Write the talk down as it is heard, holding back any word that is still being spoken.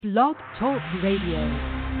BlogTalk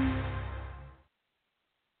Radio.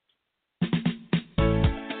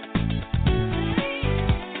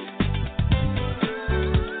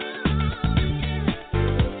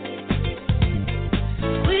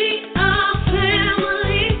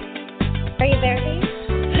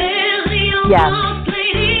 Yes.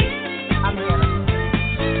 I'm here.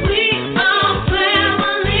 We are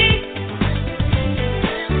family.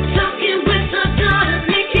 Talking with our daughter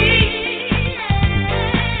Nikki.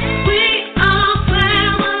 We are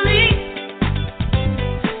family.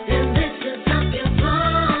 And this is something for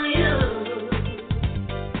you.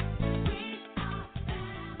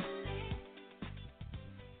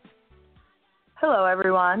 Hello,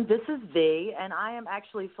 everyone. This is V, and I am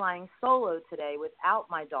actually flying solo today without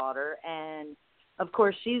my daughter. And, of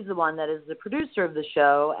course, she's the one that is the producer of the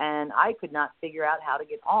show, and I could not figure out how to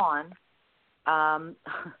get on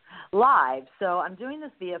live. So I'm doing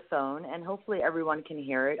this via phone, and hopefully everyone can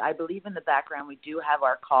hear it. I believe in the background we do have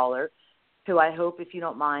our caller, who I hope, if you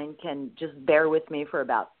don't mind, can just bear with me for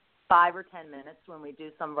about 5 or 10 minutes when we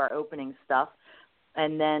do some of our opening stuff,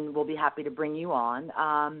 and then we'll be happy to bring you on.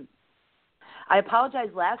 I apologize.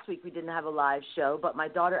 Last week we didn't have a live show, but my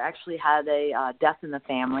daughter actually had a death in the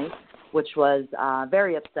family, which was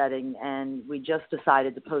very upsetting, and we just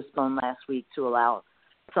decided to postpone last week to allow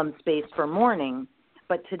some space for mourning.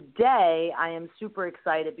 But today I am super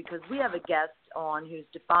excited because we have a guest on who's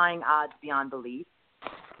defying odds beyond belief.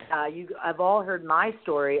 I've all heard my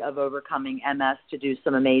story of overcoming MS to do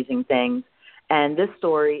some amazing things, and this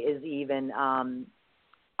story is even, I'm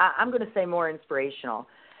going to say, more inspirational.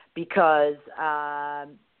 Because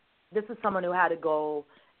this is someone who had a goal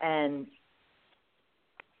and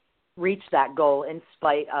reached that goal in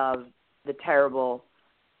spite of the terrible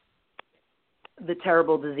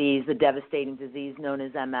disease, the devastating disease known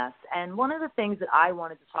as MS. And one of the things that I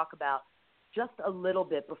wanted to talk about just a little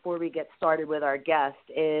bit before we get started with our guest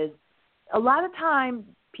is a lot of time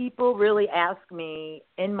people really ask me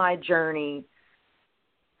in my journey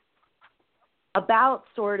about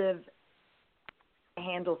sort of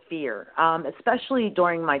handle fear, especially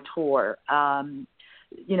during my tour. I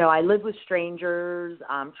live with strangers.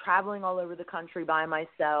 I'm traveling all over the country by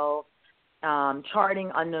myself, charting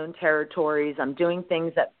unknown territories. I'm doing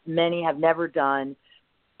things that many have never done.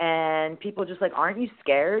 And people just like, aren't you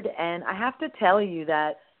scared? And I have to tell you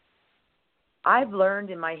that I've learned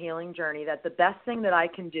in my healing journey that the best thing that I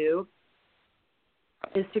can do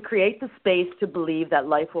is to create the space to believe that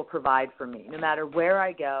life will provide for me, no matter where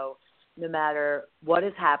I go, no matter what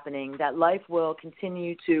is happening, that life will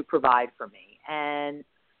continue to provide for me. And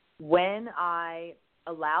when I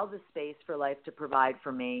allow the space for life to provide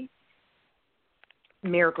for me,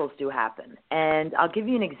 miracles do happen. And I'll give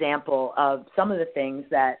you an example of some of the things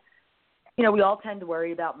that, we all tend to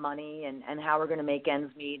worry about money and how we're going to make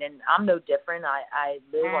ends meet. And I'm no different. I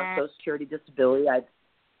live on Social Security disability.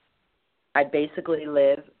 I basically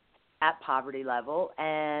live at poverty level.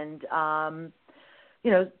 And,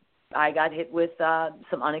 I got hit with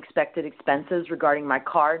some unexpected expenses regarding my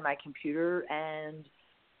car and my computer. And,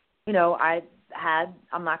 I had,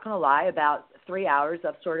 I'm not going to lie, about 3 hours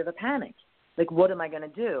of sort of a panic. Like, what am I going to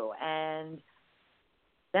do? And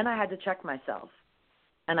then I had to check myself.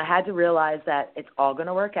 And I had to realize that it's all going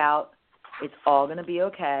to work out. It's all going to be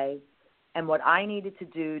okay. And what I needed to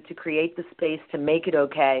do to create the space to make it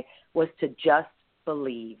okay was to just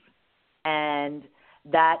believe. And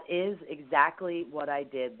that is exactly what I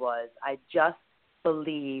did. Was I just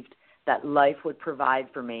believed that life would provide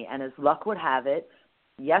for me. And as luck would have it,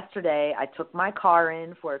 yesterday I took my car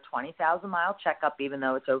in for a 20,000-mile checkup, even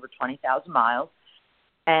though it's over 20,000 miles.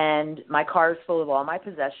 And my car is full of all my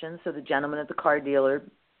possessions. So the gentleman at the car dealer,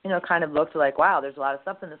 kind of looked like, wow, there's a lot of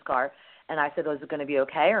stuff in this car. And I said, well, is it going to be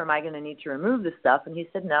okay, or am I going to need to remove this stuff? And he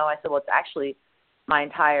said, no. I said, well, it's actually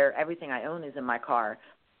everything I own is in my car.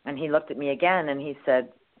 And he looked at me again and he said,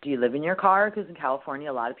 do you live in your car? Because in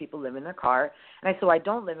California, a lot of people live in their car. And I said, well, I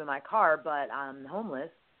don't live in my car, but I'm homeless,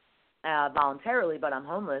 voluntarily, but I'm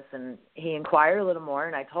homeless. And he inquired a little more,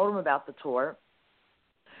 and I told him about the tour.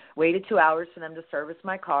 Waited 2 hours for them to service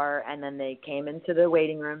my car, and then they came into the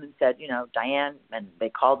waiting room and said, Diane, and they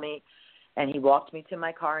called me, and he walked me to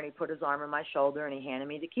my car, and he put his arm on my shoulder, and he handed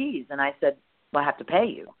me the keys. And I said, well, I have to pay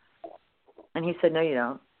you. And he said, no, you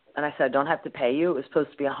don't. And I said, I don't have to pay you. It was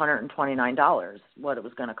supposed to be $129, what it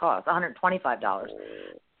was going to cost, $125.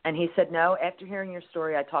 And he said, no, after hearing your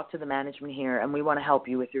story, I talked to the management here, and we want to help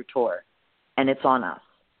you with your tour, and it's on us.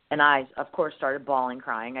 And I, of course, started bawling,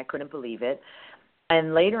 crying. I couldn't believe it.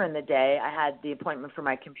 And later in the day, I had the appointment for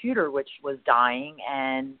my computer, which was dying,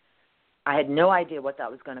 and I had no idea what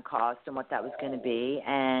that was going to cost and what that was going to be,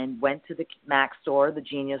 and went to the Mac store, the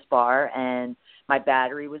Genius Bar, and my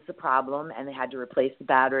battery was the problem, and they had to replace the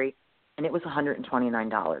battery, and it was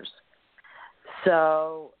 $129.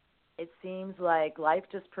 So it seems like life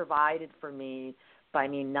just provided for me by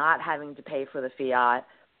me not having to pay for the fiat,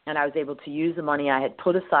 and I was able to use the money I had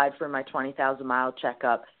put aside for my 20,000-mile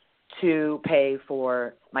checkup to pay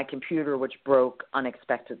for my computer, which broke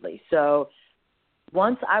unexpectedly. So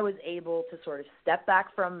once I was able to sort of step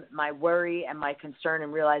back from my worry and my concern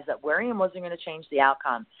and realize that worrying wasn't going to change the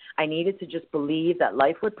outcome, I needed to just believe that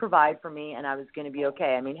life would provide for me and I was going to be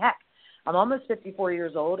okay. I mean, heck, I'm almost 54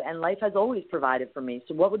 years old, and life has always provided for me.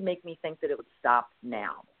 So what would make me think that it would stop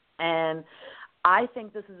now? And I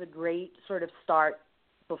think this is a great sort of start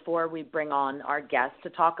before we bring on our guest to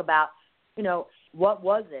talk about, you know, what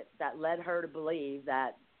was it that led her to believe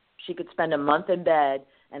that she could spend a month in bed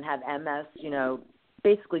and have MS, you know,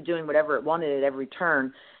 basically doing whatever it wanted at every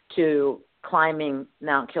turn, to climbing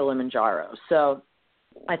Mount Kilimanjaro. So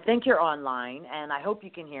I think you're online, and I hope you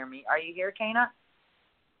can hear me. Are you here, Cana?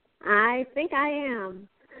 I think I am.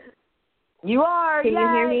 You are. Can Yay. you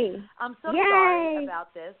hear me? I'm so Yay. sorry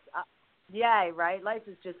about this. Yay, right? Life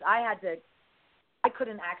is just, I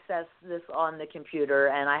couldn't access this on the computer,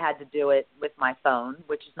 and I had to do it with my phone,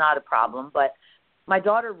 which is not a problem, but my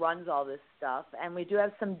daughter runs all this stuff, and we do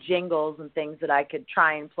have some jingles and things that I could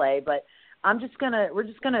try and play, but we're just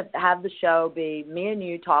gonna have the show be me and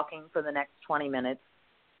you talking for the next 20 minutes,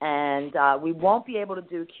 and we won't be able to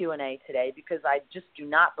do Q&A today because I just do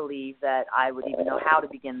not believe that I would even know how to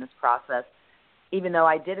begin this process, even though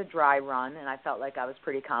I did a dry run and I felt like I was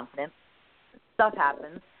pretty confident. Stuff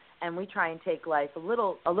happens, and we try and take life a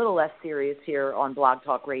little less serious here on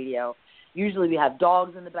BlogTalk Radio. Usually we have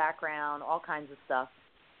dogs in the background, all kinds of stuff.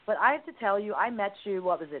 But I have to tell you, I met you,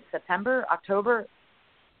 what was it, September, October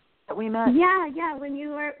that we met? Yeah, when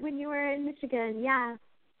you were in Michigan, yeah.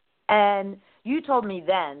 And you told me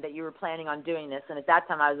then that you were planning on doing this, and at that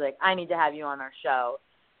time I was like, I need to have you on our show.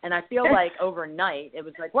 And I feel like overnight it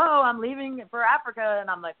was like, whoa, I'm leaving for Africa, and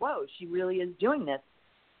I'm like, whoa, she really is doing this.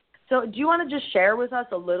 So do you want to just share with us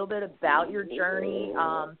a little bit about your journey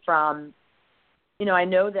from, you know, I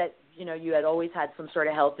know that, you know, you had always had some sort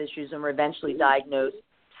of health issues and were eventually diagnosed.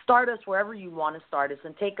 Start us wherever you want to start us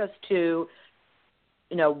and take us to,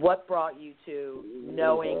 you know, what brought you to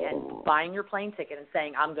knowing and buying your plane ticket and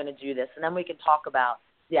saying, I'm going to do this. And then we can talk about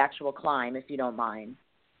the actual climb, if you don't mind.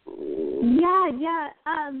 Yeah.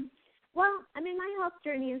 Well, I mean, my health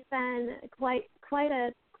journey has been quite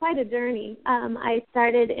a journey. I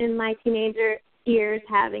started in my teenager years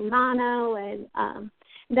having mono, and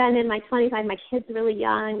then in my 20s, I had my kids really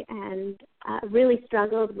young and really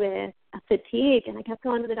struggled with fatigue, and I kept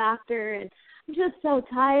going to the doctor, and I'm just so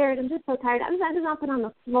tired. I was ending up on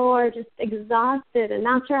the floor, just exhausted, and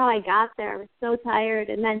not sure how I got there. I was so tired,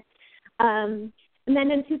 and then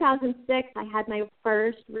in 2006, I had my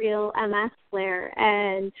first real MS flare,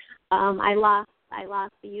 and I lost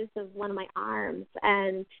the use of one of my arms,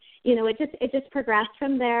 and you know, it just progressed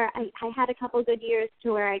from there. I had a couple good years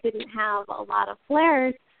to where I didn't have a lot of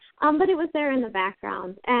flares, but it was there in the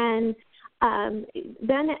background. And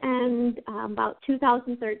then about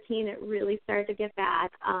 2013, it really started to get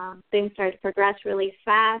bad. Things started to progress really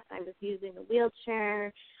fast. I was using a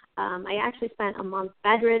wheelchair. I actually spent a month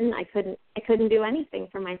bedridden. I couldn't do anything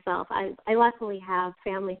for myself. I luckily have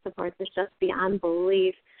family support that's just beyond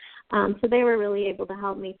belief. So they were really able to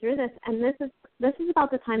help me through this. And this is about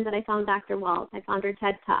the time that I found Dr. Wahls. I found her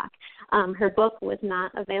TED Talk. Her book was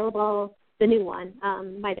not available, the new one.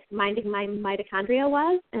 Minding My Mitochondria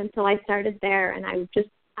was. And so I started there, and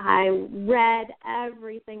I read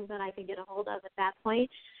everything that I could get a hold of at that point.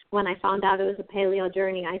 When I found out it was a paleo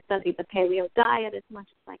journey, I studied the paleo diet as much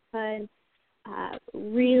as I could.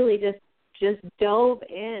 Really just dove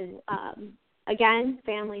in. Again,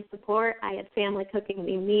 family support. I had family cooking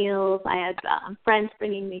me meals. I had friends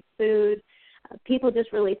bringing me food. People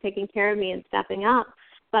just really taking care of me and stepping up.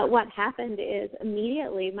 But what happened is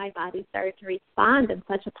immediately my body started to respond in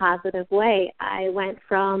such a positive way. I went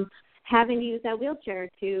from having to use that wheelchair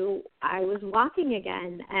to I was walking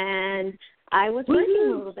again, and I was working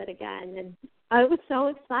a little bit again, and it was so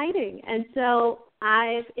exciting. And so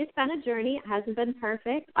it's been a journey. It hasn't been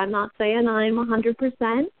perfect. I'm not saying I'm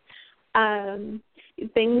 100%.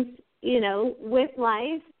 Things, you know, with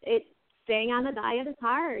life, staying on a diet is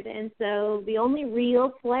hard. And so the only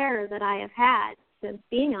real flare that I have had since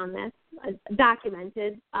being on this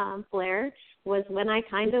documented flare was when I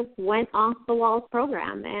kind of went off the Wahls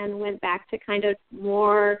program and went back to kind of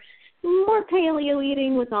more paleo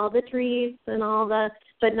eating with all the treats and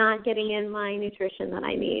but not getting in my nutrition that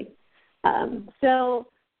I need. So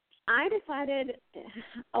I decided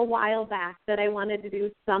a while back that I wanted to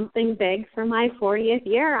do something big for my 40th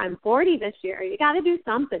year. I'm 40 this year. You got to do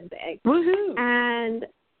something big. Woohoo! And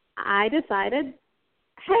I decided,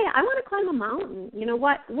 hey, I want to climb a mountain. You know,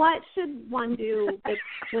 what should one do? Like,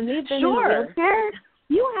 when they've been in a wheelchair,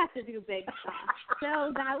 you have to do big stuff.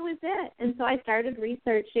 So that was it. And so I started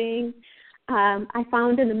researching. I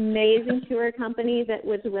found an amazing tour company that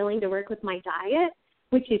was willing to work with my diet,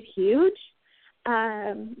 which is huge.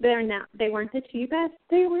 They weren't the cheapest.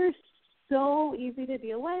 They were so easy to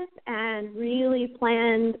deal with and really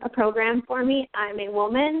planned a program for me. I'm a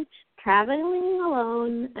woman traveling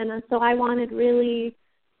alone, and so I wanted really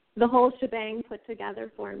the whole shebang put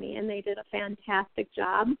together for me, and they did a fantastic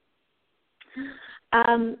job.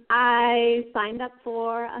 I signed up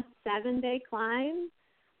for a 7-day climb.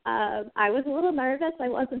 I was a little nervous. I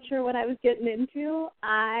wasn't sure what I was getting into.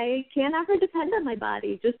 I can't ever depend on my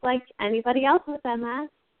body, just like anybody else with MS.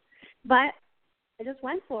 But I just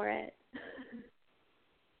went for it.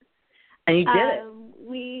 And you did it.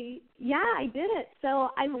 I did it. So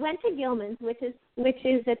I went to Gilman's, which is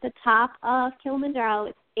at the top of Kilimanjaro.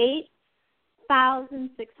 It's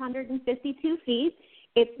 8,652 feet.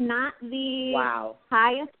 It's not the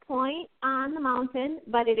highest point on the mountain,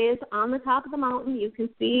 but it is on the top of the mountain. You can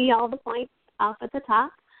see all the points up at the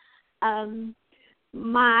top.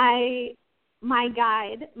 My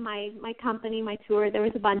guide, my company, my tour, there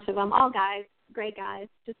was a bunch of them, all guys, great guys,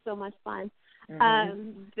 just so much fun.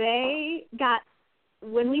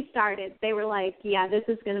 When we started, they were like, yeah, this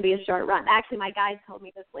is going to be a short run. Actually, my guide told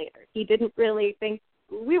me this later. He didn't really think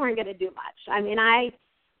we weren't going to do much. I mean, I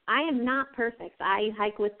am not perfect. I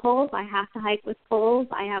hike with poles. I have to hike with poles.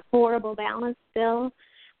 I have horrible balance still.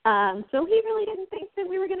 So he really didn't think that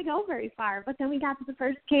we were going to go very far. But then we got to the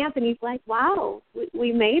first camp, and he's like, wow,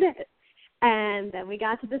 we made it. And then we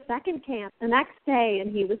got to the second camp the next day,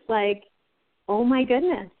 and he was like, oh, my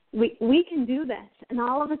goodness, we can do this. And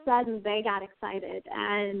all of a sudden they got excited,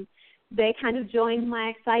 and they kind of joined my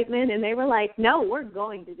excitement, and they were like, no, we're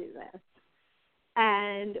going to do this.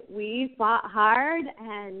 And we fought hard,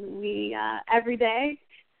 and we every day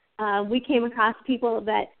we came across people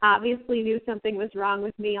that obviously knew something was wrong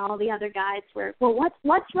with me. All the other guys were, well,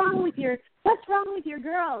 what's wrong with your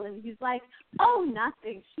girl? And he's like, oh,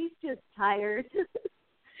 nothing. She's just tired.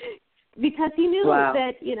 Because he knew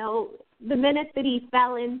that, you know, the minute that he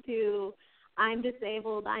fell into I'm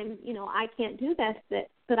disabled, I can't do this,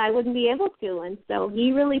 that I wouldn't be able to. And so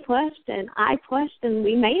he really pushed, and I pushed, and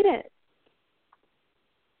we made it.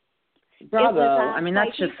 Bravo. I mean,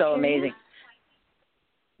 that's just so amazing.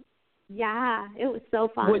 Yeah, it was so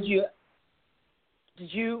fun.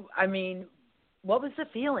 What was the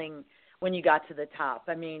feeling when you got to the top?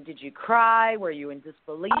 I mean, did you cry? Were you in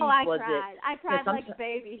disbelief? Oh, I cried. I cried like a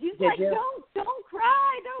baby. He's like, don't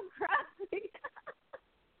cry, don't cry.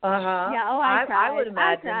 Uh-huh. Yeah, I cried. I would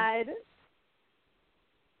imagine. I cried.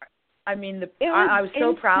 I mean, I was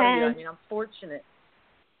so proud of you. I mean, I'm fortunate.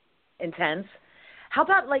 Intense. How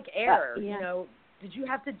about, like, air? Yeah. You know, did you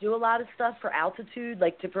have to do a lot of stuff for altitude,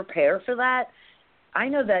 like, to prepare for that? I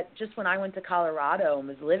know that just when I went to Colorado and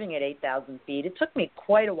was living at 8,000 feet, it took me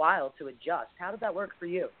quite a while to adjust. How did that work for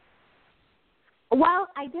you? Well,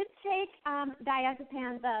 I did take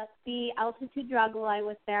diazepam, the altitude drug, while I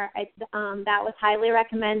was there. That was highly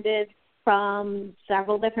recommended from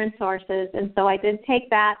several different sources, and so I did take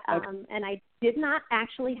that, and I did not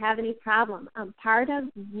actually have any problem. Part of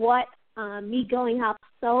what me going up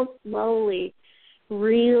so slowly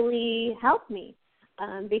really helped me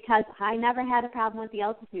because I never had a problem with the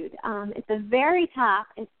altitude. At the very top,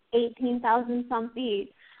 at 18,000 some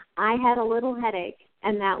feet, I had a little headache,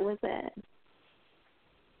 and that was it.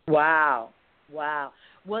 Wow.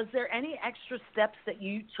 Was there any extra steps that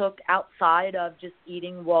you took outside of just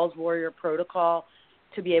eating Wahls Warrior Protocol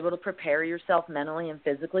to be able to prepare yourself mentally and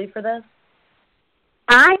physically for this?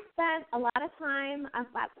 I spent a lot of time,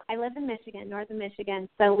 I live in Michigan, northern Michigan,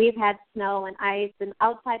 so we've had snow and ice, and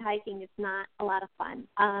outside hiking is not a lot of fun.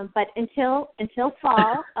 But until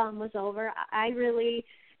fall was over, I really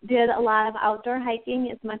did a lot of outdoor hiking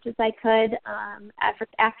as much as I could.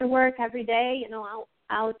 After work every day,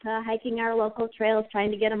 out hiking our local trails,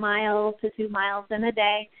 trying to get 1 mile to 2 miles in a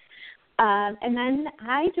day. And then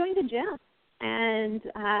I joined a gym, and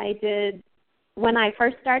when I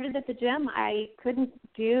first started at the gym, I couldn't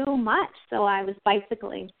do much, so I was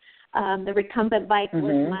bicycling. The recumbent bike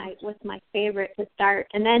was my favorite to start.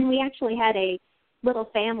 And then we actually had a little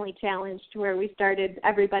family challenge to where we started,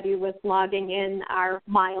 everybody was logging in our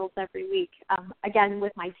miles every week, again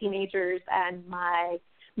with my teenagers and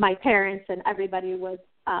my parents, and everybody was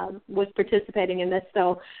was participating in this.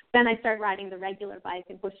 So then I started riding the regular bike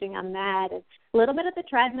and pushing on that, and a little bit of the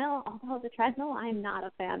treadmill, although the treadmill I'm not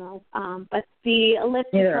a fan of, but the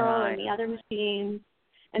elliptical and the other machines,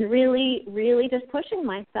 and really, really just pushing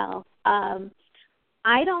myself.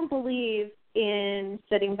 I don't believe in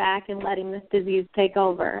sitting back and letting this disease take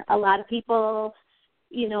over. A lot of people,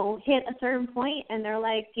 hit a certain point and they're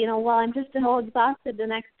like, well, I'm just so exhausted the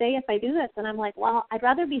next day if I do this. And I'm like, well, I'd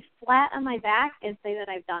rather be flat on my back and say that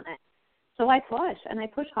I've done it. So I push, and I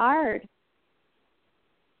push hard.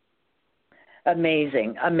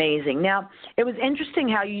 Amazing. Now, it was interesting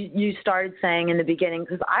how you started saying in the beginning,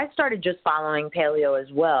 because I started just following paleo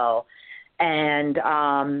as well. And,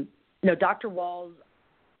 Dr. Wahls,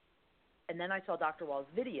 and then I saw Dr. Wahls'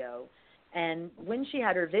 video. And when she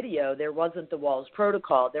had her video, there wasn't the Wahls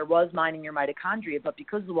protocol. There was Minding Your Mitochondria, but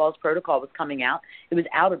because the Wahls protocol was coming out, it was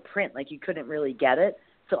out of print. Like, you couldn't really get it.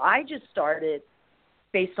 So I just started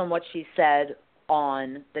based on what she said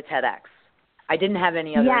on the TEDx. I didn't have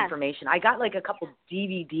any other information. I got like a couple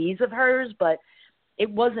DVDs of hers, but it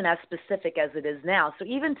wasn't as specific as it is now. So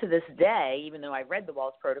even to this day, even though I read the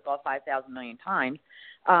Wahls protocol 5,000 million times,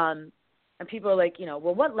 and people are like,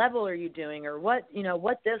 well, what level are you doing, or what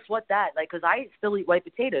this, what that? Like, because I still eat white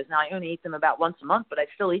potatoes. Now, I only eat them about once a month, but I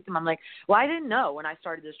still eat them. I'm like, well, I didn't know when I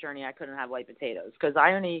started this journey I couldn't have white potatoes, because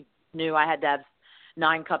I only knew I had to have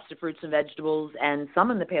 9 cups of fruits and vegetables, and some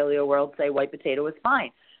in the paleo world say white potato is fine.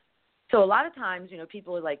 So a lot of times,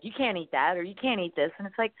 people are like, you can't eat that, or you can't eat this. And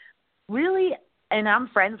it's like, really? And I'm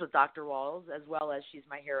friends with Dr. Wahls, as well as she's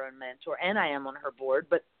my hero and mentor, and I am on her board.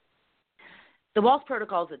 But the Wahls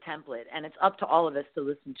protocol is a template, and it's up to all of us to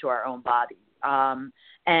listen to our own body.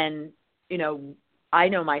 And, I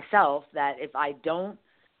know myself that if I don't,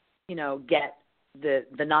 get the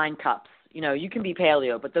 9 cups, you can be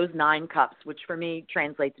paleo, but those 9 cups, which for me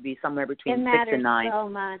translate to be somewhere between 6 and 9. It matters so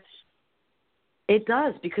much. It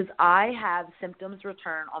does, because I have symptoms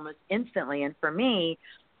return almost instantly. And for me,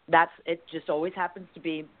 it just always happens to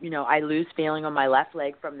be, I lose feeling on my left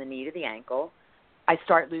leg from the knee to the ankle. I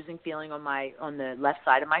start losing feeling on the left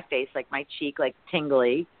side of my face, like my cheek, like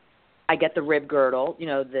tingly. I get the rib girdle,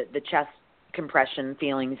 the chest compression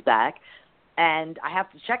feelings back. And I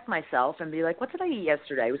have to check myself and be like, what did I eat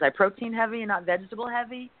yesterday? Was I protein heavy and not vegetable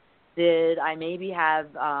heavy? Did I maybe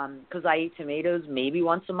have, because I eat tomatoes maybe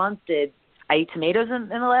once a month, did I eat tomatoes in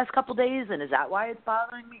the last couple of days, and is that why it's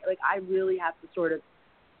bothering me? Like, I really have to sort of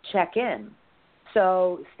check in.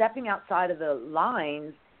 So stepping outside of the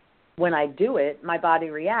lines, when I do it, my body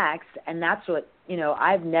reacts, and that's what,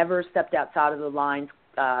 I've never stepped outside of the lines.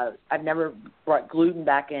 I've never brought gluten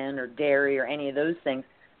back in, or dairy, or any of those things.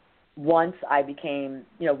 Once I became,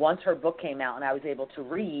 once her book came out and I was able to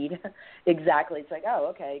read exactly, it's like, oh,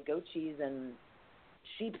 okay, goat cheese and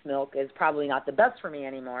sheep's milk is probably not the best for me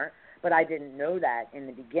anymore. But I didn't know that in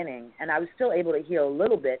the beginning, and I was still able to heal a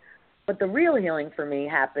little bit. But the real healing for me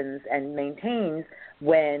happens and maintains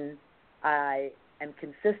when I am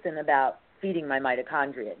consistent about feeding my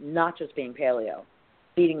mitochondria, not just being paleo,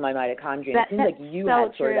 feeding my mitochondria. It seems like you so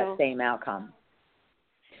had sort true. of that same outcome.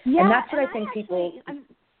 Yeah, and that's what I think people...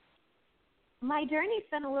 my journey's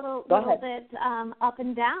been a little bit up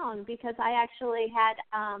and down, because I actually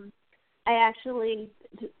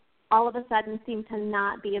all of a sudden seemed to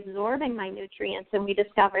not be absorbing my nutrients, and we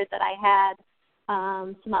discovered that I had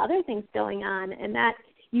some other things going on, and that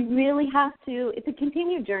you really have to, it's a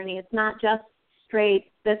continued journey. It's not just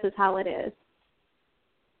straight, this is how it is.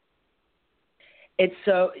 It's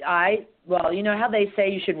well, you know how they say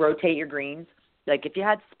you should rotate your greens? Like, if you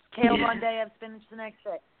had kale one day, have spinach the next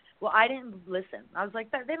day. Well, I didn't listen. I was like,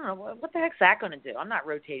 they don't know, what the heck's that going to do? I'm not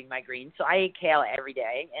rotating my greens. So I ate kale every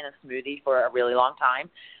day in a smoothie for a really long time.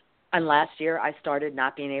 And last year I started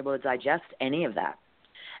not being able to digest any of that.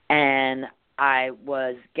 And I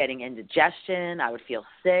was getting indigestion. I would feel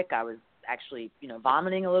sick. I was actually,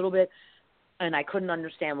 vomiting a little bit. And I couldn't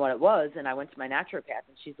understand what it was. And I went to my naturopath,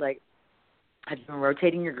 and she's like, have you been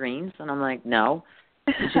rotating your greens? And I'm like, no.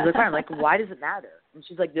 And she's like, I'm like, why does it matter? And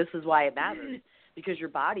she's like, this is why it matters, because your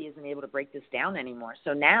body isn't able to break this down anymore.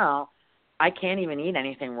 So now I can't even eat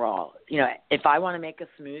anything raw. If I want to make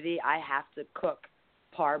a smoothie, I have to cook,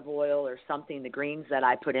 parboil, or something, the greens that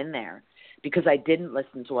I put in there, because I didn't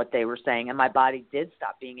listen to what they were saying, and my body did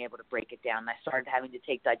stop being able to break it down. I started having to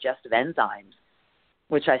take digestive enzymes,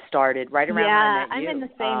 which I started right around when I met you. I'm in the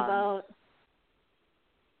same boat.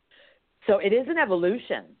 So it is an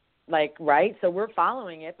evolution, right? So we're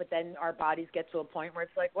following it, but then our bodies get to a point where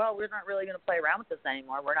it's like, well, we're not really going to play around with this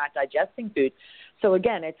anymore. We're not digesting food. So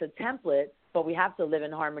again, it's a template, but we have to live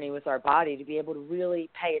in harmony with our body to be able to really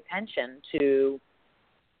pay attention to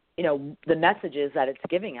the messages that it's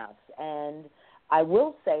giving us. And I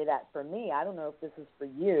will say that for me, I don't know if this is for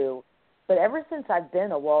you, but ever since I've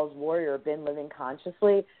been a Wahls warrior, been living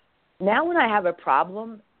consciously, now when I have a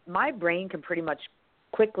problem, my brain can pretty much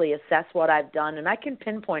quickly assess what I've done, and I can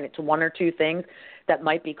pinpoint it to one or two things that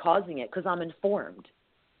might be causing it because I'm informed.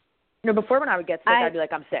 Before when I would get sick, I'd be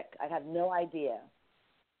like, I'm sick. I'd have no idea.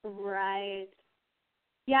 Right.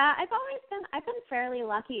 Yeah, I've been fairly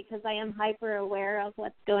lucky because I am hyper aware of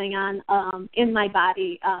what's going on in my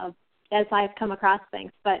body as I've come across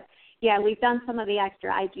things. But yeah, we've done some of the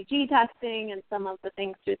extra IgG testing and some of the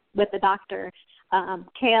things with the doctor.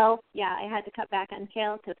 Kale, yeah, I had to cut back on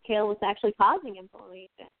kale because kale was actually causing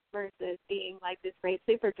inflammation versus being like this great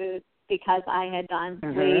superfood because I had done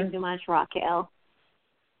way too much raw kale.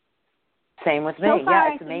 Same with me. So far,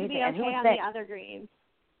 yeah, it's amazing. I seem to be and okay on the other greens.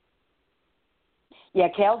 Yeah,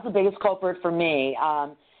 kale's the biggest culprit for me.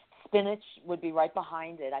 Spinach would be right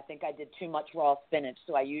behind it. I think I did too much raw spinach,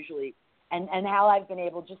 so I usually and how I've been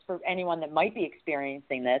able, just for anyone that might be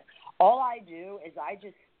experiencing this, all I do is I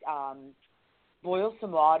just boil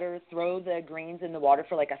some water, throw the greens in the water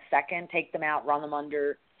for like a second, take them out, run them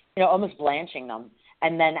under, almost blanching them,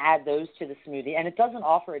 and then add those to the smoothie. And it doesn't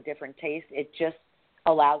offer a different taste. It just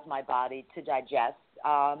allows my body to digest.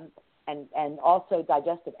 And also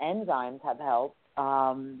digestive enzymes have helped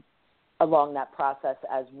along that process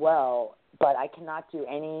as well. But I cannot do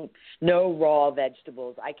no raw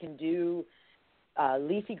vegetables. I can do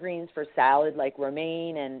leafy greens for salad like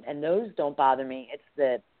romaine, and those don't bother me.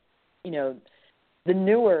 It's the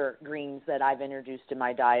newer greens that I've introduced in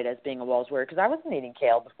my diet as being a Wahls warrior, because I wasn't eating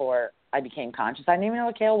kale before I became conscious. I didn't even know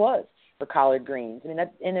what kale was, or collard greens. I mean,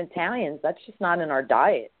 in Italians, that's just not in our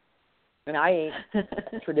diet. I mean, I ate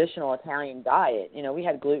a traditional Italian diet. We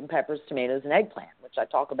had gluten, peppers, tomatoes, and eggplant, which I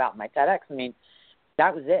talk about in my TEDx. I mean,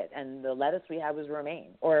 that was it. And the lettuce we had was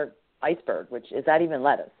romaine or iceberg, which is that even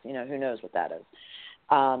lettuce? Who knows what that is.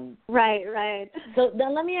 Right. So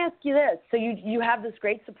then let me ask you this. So you have this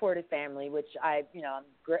great supportive family, which I'm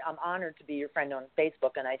honored to be your friend on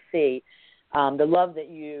Facebook, and I see the love that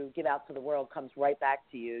you give out to the world comes right back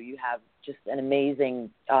to you. You have just an amazing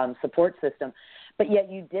support system, but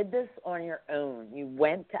yet you did this on your own. You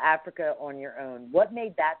went to Africa on your own. What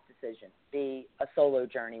made that decision be a solo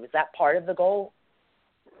journey? Was that part of the goal?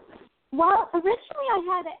 Well,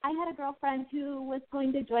 originally I had a girlfriend who was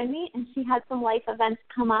going to join me, and she had some life events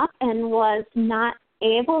come up and was not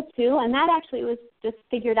able to, and that actually was just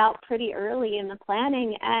figured out pretty early in the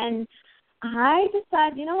planning. And I just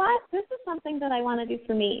said, you know what, this is something that I want to do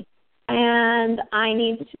for me, and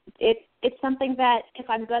it's something that if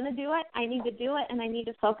I'm going to do it, I need to do it, and I need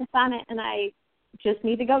to focus on it, and I just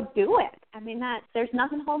need to go do it. I mean, there's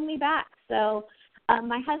nothing holding me back. So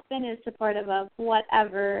my husband is supportive of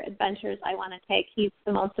whatever adventures I want to take. He's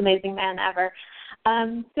the most amazing man ever.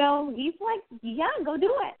 So he's like, yeah, go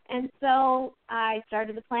do it. And so I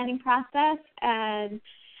started the planning process, and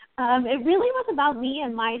it really was about me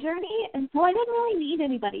and my journey, and so I didn't really need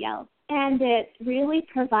anybody else. And it really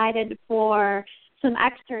provided for some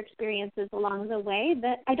extra experiences along the way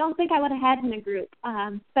that I don't think I would have had in a group.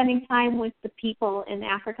 Spending time with the people in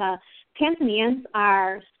Africa. Tanzanians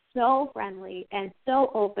are so friendly and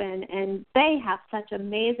so open, and they have such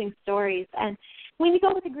amazing stories. And when you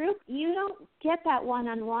go with a group, you don't get that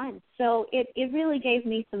one-on-one. So it really gave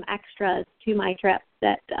me some extras to my trip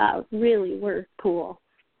that really were cool.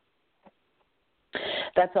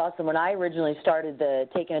 That's awesome. When I originally started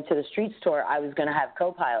taking it to the streets tour, I was going to have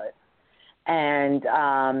co-pilots. And,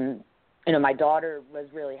 my daughter was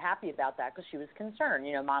really happy about that because she was concerned.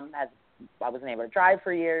 I wasn't able to drive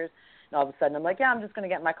for years. And all of a sudden I'm like, yeah, I'm just going to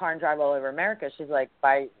get in my car and drive all over America. She's like,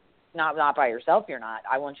 not by yourself, you're not.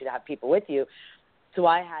 I want you to have people with you. So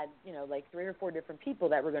I had, like 3 or 4 different people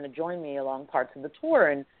that were going to join me along parts of the tour.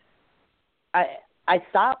 And I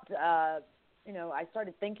stopped, I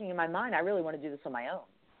started thinking in my mind, I really want to do this on my own.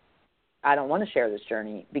 I don't want to share this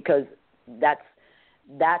journey because that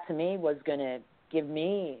to me was going to give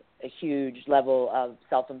me a huge level of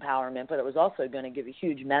self-empowerment, but it was also going to give a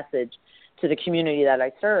huge message to the community that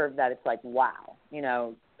I serve that it's like, wow,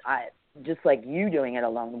 I just like you doing it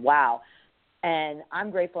alone. Wow. And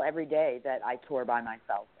I'm grateful every day that I tour by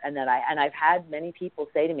myself and that I've had many people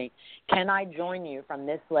say to me, can I join you from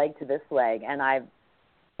this leg to this leg? And I've,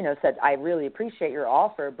 said, I really appreciate your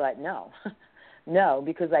offer, but no,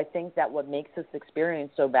 because I think that what makes this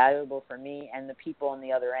experience so valuable for me and the people on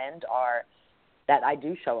the other end are that I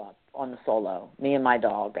do show up on the solo, me and my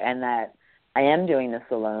dog, and that I am doing this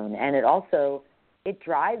alone. And it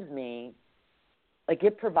drives me, like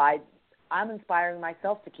I'm inspiring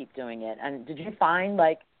myself to keep doing it. And did you find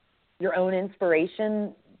like your own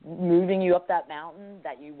inspiration moving you up that mountain,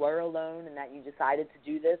 that you were alone and that you decided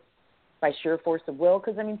to do this by sheer force of will?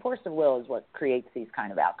 Because, I mean, force of will is what creates these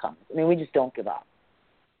kind of outcomes. I mean, we just don't give up.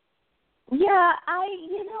 Yeah,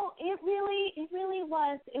 it really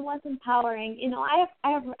was empowering. I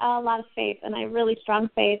have a lot of faith, and I have really strong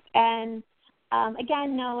faith. And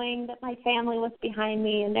again, knowing that my family was behind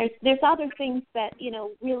me, and there's other things that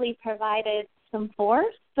really provided some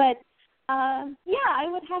force. But I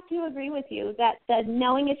would have to agree with you that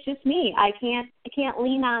knowing it's just me, I can't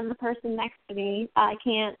lean on the person next to me. I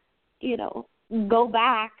can't go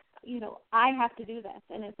back. I have to do this,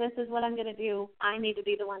 and if this is what I'm going to do, I need to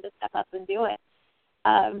be the one to step up and do it.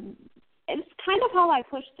 It's kind of how I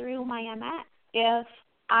push through my MS. If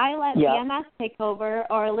I let the MS take over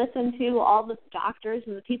or listen to all the doctors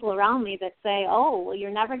and the people around me that say, oh, well,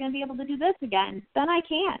 you're never going to be able to do this again, then I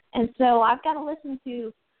can't. And so I've got to listen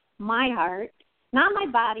to my heart, not my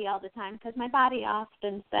body all the time, because my body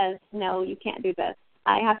often says, no, you can't do this.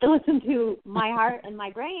 I have to listen to my heart and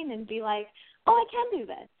my brain and be like, oh, I can do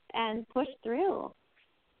this, and push through.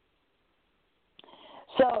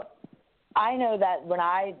 So I know that when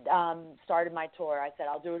I started my tour, I said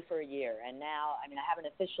I'll do it for a year. And now, I mean, I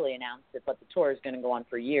haven't officially announced it, but the tour is going to go on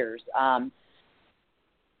for years,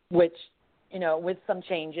 which, with some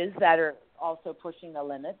changes that are also pushing the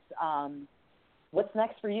limits. What's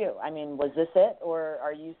next for you? I mean, was this it, or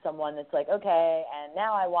are you someone that's like, okay, and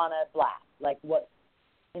now I want to blast? Like, what,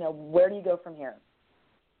 where do you go from here?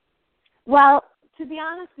 Well, to be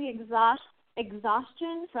honest, the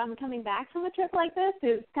exhaustion from coming back from a trip like this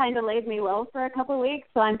has kind of laid me low for a couple of weeks,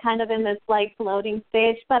 so I'm kind of in this, floating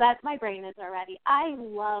stage, but my brain is already. I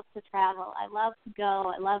love to travel. I love to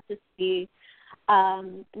go. I love to ski.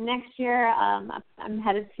 Next year, I'm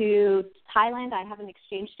headed to Thailand. I have an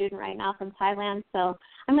exchange student right now from Thailand, so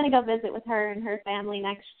I'm going to go visit with her and her family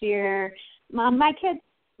next year. My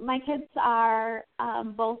kids are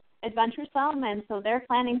both adventuresome, and so they're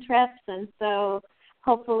planning trips, and so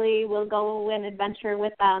hopefully we'll go and adventure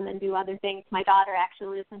with them and do other things. My daughter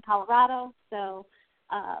actually lives in Colorado, so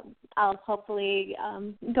I'll hopefully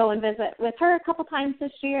go and visit with her a couple times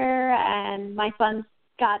this year, and my son's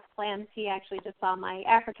got plans. He actually just saw my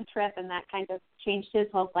Africa trip, and that kind of changed his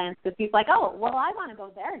whole plans because he's like, oh, well, I want to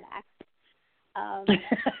go there next.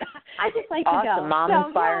 I just like to go. Awesome, Mom,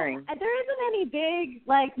 inspiring. Yeah, there isn't any big,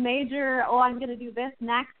 major, I'm going to do this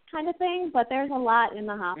next kind of thing, but there's a lot in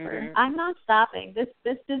the hopper. Mm-hmm. I'm not stopping.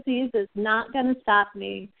 This disease is not going to stop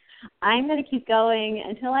me. I'm going to keep going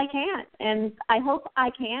until I can't, and I hope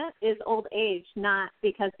I can't is old age, not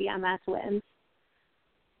because the MS wins.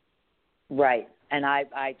 Right, and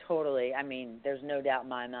I totally, there's no doubt in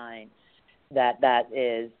my mind that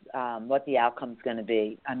is what the outcome's going to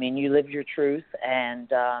be. I mean, you live your truth,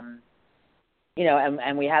 and,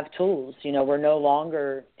 and we have tools. We're no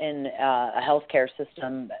longer in a healthcare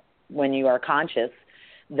system when you are conscious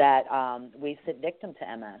that we sit victim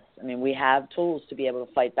to MS. I mean, we have tools to be able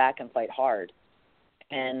to fight back and fight hard.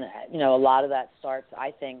 And, a lot of that starts,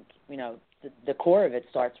 I think, the core of it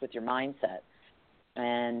starts with your mindset.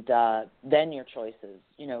 And then your choices,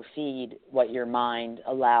 feed what your mind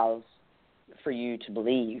allows for you to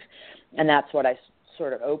believe. And that's what I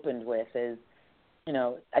sort of opened with is,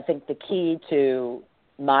 I think the key to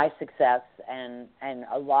my success and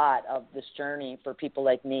a lot of this journey for people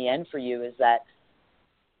like me and for you is that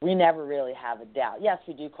we never really have a doubt. Yes,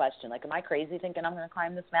 we do question, like, am I crazy thinking I'm going to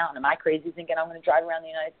climb this mountain? Am I crazy thinking I'm going to drive around the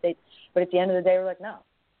United States? But at the end of the day, we're like, no,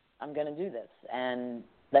 I'm going to do this. And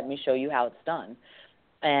let me show you how it's done.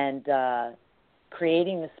 And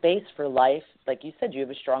creating the space for life, like you said, you have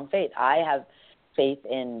a strong faith. I have faith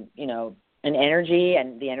in, in energy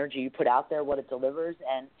and the energy you put out there, what it delivers.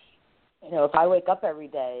 And, if I wake up every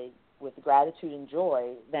day with gratitude and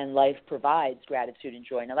joy, then life provides gratitude and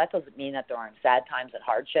joy. Now, that doesn't mean that there aren't sad times and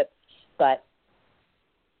hardship, but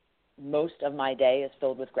most of my day is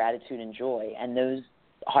filled with gratitude and joy. And those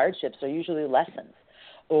hardships are usually lessons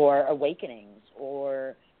or awakenings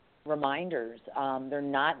or reminders. They're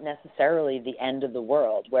not necessarily the end of the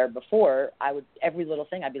world, where before every little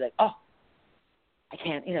thing I'd be like, oh, I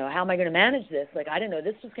can't, how am I going to manage this? Like, I didn't know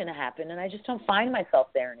this was going to happen, and I just don't find myself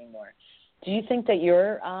there anymore. Do you think that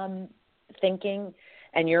your thinking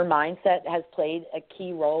and your mindset has played a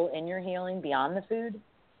key role in your healing beyond the food?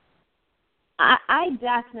 I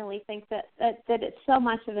definitely think that it's so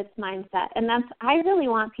much of its mindset, and I really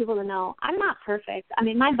want people to know I'm not perfect. I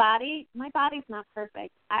mean, my body's not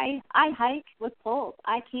perfect. I hike with poles.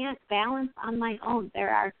 I can't balance on my own. There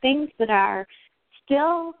are things that are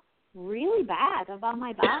still really bad about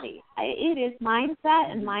my body. It is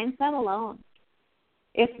mindset and mindset alone.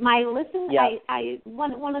 If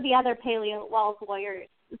one of the other paleo Wahls warriors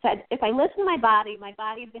said, if I listen to my body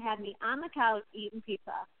had me on the couch eating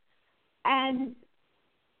pizza. And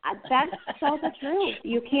that's so the truth.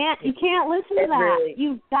 You can't listen to that. Really,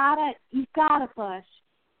 You've gotta push.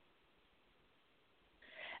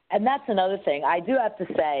 and that's another thing. I do have to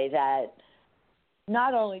say that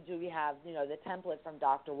not only do we have, the template from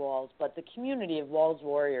Dr. Wahls, but the community of Wahls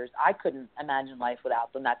Warriors, I couldn't imagine life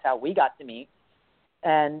without them. That's how we got to meet.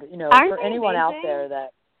 And, Aren't for they anyone out amazing? there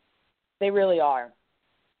that they really are.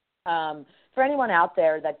 For anyone out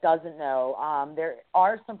there that doesn't know, there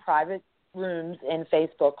are some private rooms in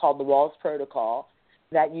Facebook called the Wahls Protocol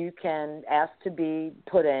that you can ask to be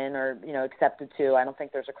put in or, accepted to. I don't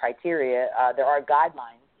think there's a criteria. There are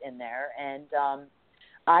guidelines in there. And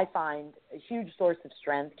I find a huge source of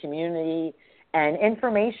strength, community, and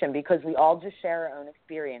information because we all just share our own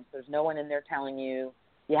experience. There's no one in there telling you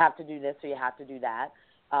have to do this or you have to do that.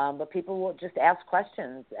 But people will just ask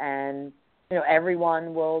questions and,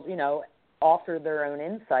 everyone will, offer their own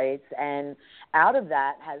insights. And out of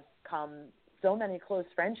that has come so many close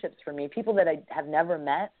friendships for me, people that I have never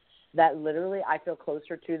met that literally I feel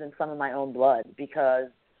closer to than some of my own blood because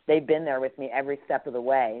they've been there with me every step of the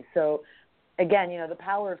way. So, again, the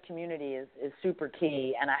power of community is super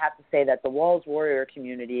key. And I have to say that the Wahls Warrior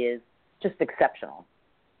community is just exceptional.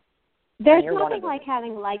 There's nothing like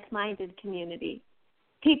having like-minded community.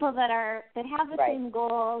 People that have the Right. same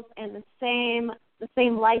goals and the same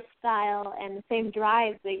lifestyle and the same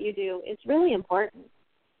drive that you do. It's really important.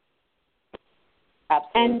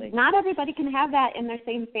 Absolutely. And not everybody can have that in their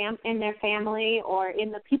in their family or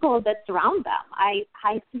in the people that surround them. I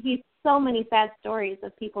see so many sad stories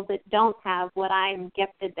of people that don't have what I'm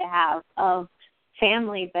gifted to have, of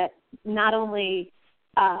family that not only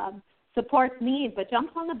supports me but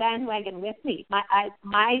jumps on the bandwagon with me.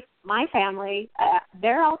 My family,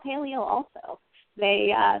 they're all paleo also.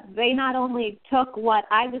 They not only took what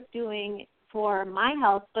I was doing for my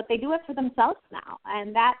health, but they do it for themselves now,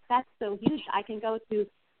 and that's so huge. I can go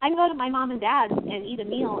to my mom and dad's and eat a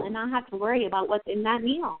meal and not have to worry about what's in that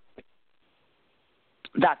meal.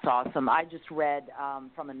 That's awesome. I just read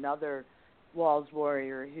from another Wahls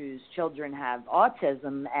Warrior whose children have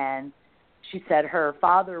autism, and she said her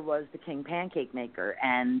father was the king pancake maker,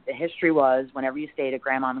 and the history was whenever you stayed at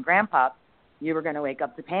Grandma and Grandpa, you were going to wake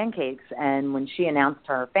up to pancakes. And when she announced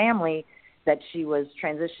to her family that she was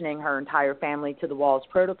transitioning her entire family to the Wahls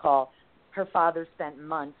Protocol, her father spent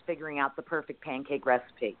months figuring out the perfect pancake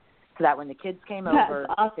recipe so that when the kids came over,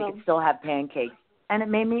 awesome. they could still have pancakes. And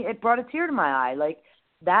it brought a tear to my eye. Like,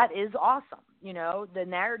 that is awesome. The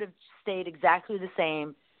narrative stayed exactly the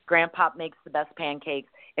same. Grandpa makes the best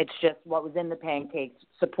pancakes. It's just what was in the pancakes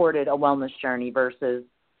supported a wellness journey versus,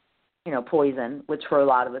 poison, which for a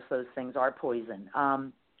lot of us, those things are poison.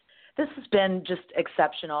 This has been just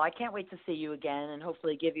exceptional. I can't wait to see you again and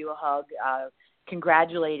hopefully give you a hug,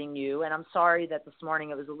 congratulating you. And I'm sorry that this morning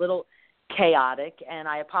it was a little chaotic, and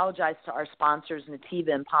I apologize to our sponsors,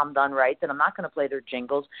 Nativa and Palm Done Right, that I'm not going to play their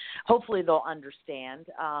jingles. Hopefully they'll understand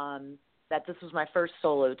that this was my first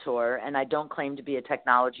solo tour, and I don't claim to be a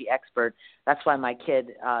technology expert. That's why my kid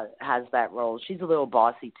has that role. She's a little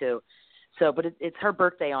bossy too. But it's her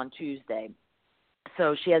birthday on Tuesday.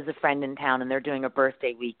 So she has a friend in town, and they're doing a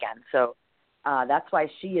birthday weekend. So that's why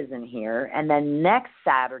she isn't here. And then next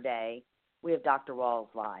Saturday, we have Dr. Wahls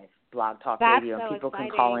Live, BlogTalk Radio, and people exciting.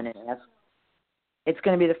 can call in and ask. It's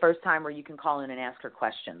going to be the first time where you can call in and ask her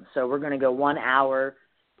questions. So we're going to go 1 hour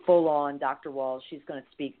full on Dr. Wahls. She's going to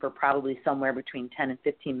speak for probably somewhere between 10 and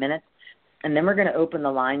 15 minutes. And then we're going to open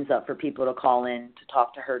the lines up for people to call in to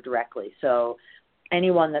talk to her directly. So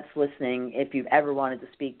anyone that's listening, if you've ever wanted to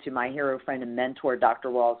speak to my hero, friend, and mentor, Dr.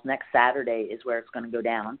 Wahls, next Saturday is where it's going to go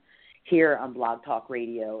down here on BlogTalk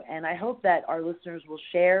Radio. And I hope that our listeners will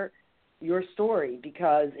share your story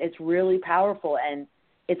because it's really powerful, and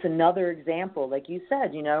it's another example. Like you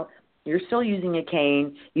said, you're still using a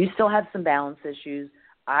cane. You still have some balance issues.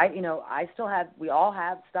 We all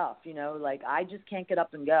have stuff, like I just can't get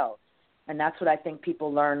up and go. And that's what I think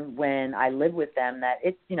people learn when I live with them, that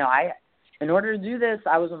it's, in order to do this,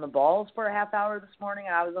 I was on the balls for a half hour this morning,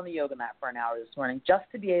 and I was on the yoga mat for an hour this morning just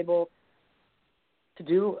to be able to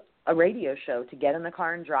do a radio show, to get in the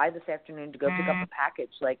car and drive this afternoon to go pick up a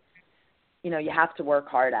package. Like, you have to work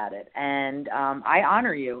hard at it. And I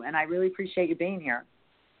honor you, and I really appreciate you being here.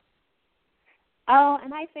 Oh,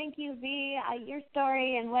 and I thank you, V. Your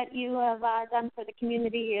story and what you have done for the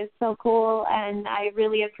community is so cool, and I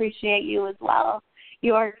really appreciate you as well.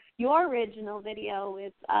 Your original video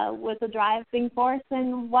was a driving force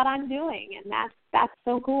in what I'm doing, and that's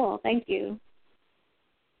so cool. Thank you.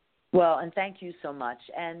 Well, and thank you so much.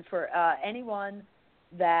 And for anyone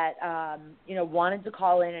that, wanted to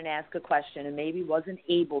call in and ask a question and maybe wasn't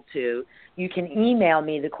able to, you can email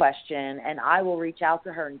me the question and I will reach out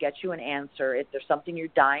to her and get you an answer. If there's something you're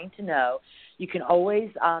dying to know, you can always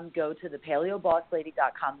go to the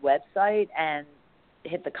paleobosslady.com website and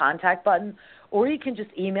hit the contact button, or you can just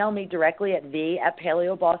email me directly at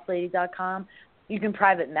v@paleobosslady.com. You can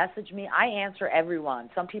private message me. I answer everyone.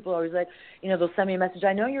 Some people are always like, they'll send me a message.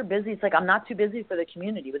 I know you're busy. It's like, I'm not too busy for the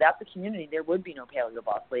community. Without the community, there would be no Paleo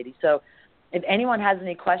Boss Lady. So if anyone has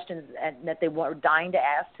any questions that they were dying to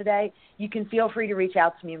ask today, you can feel free to reach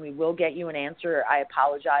out to me and we will get you an answer. I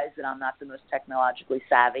apologize that I'm not the most technologically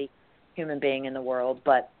savvy human being in the world,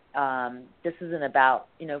 but this isn't about,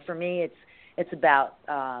 for me, it's about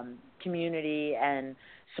community and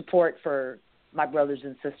support for my brothers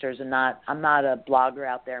and sisters, and I'm not a blogger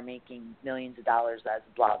out there making millions of dollars as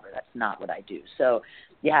a blogger. That's not what I do. So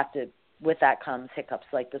you have to, with that comes hiccups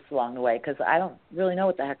like this along the way, because I don't really know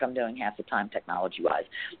what the heck I'm doing half the time technology-wise.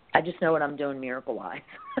 I just know what I'm doing miracle-wise.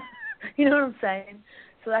 You know what I'm saying?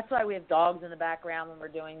 So that's why we have dogs in the background when we're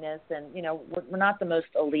doing this, and, we're not the most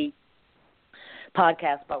elite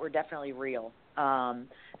podcast, but we're definitely real.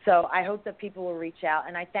 So I hope that people will reach out,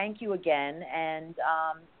 and I thank you again, and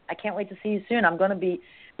I can't wait to see you soon. I'm going to be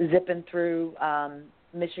zipping through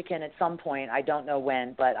Michigan at some point. I don't know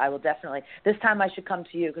when, but I will definitely. This time I should come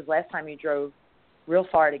to you because last time you drove real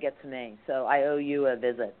far to get to me, so I owe you a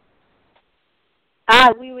visit.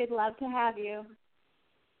 We would love to have you.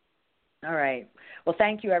 All right. Well,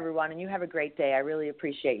 thank you, everyone, and you have a great day. I really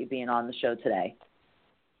appreciate you being on the show today.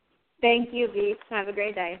 Thank you, Beef. Have a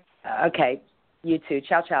great day. Okay. You too.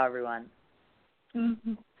 Ciao, ciao, everyone.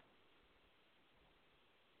 Mm-hmm.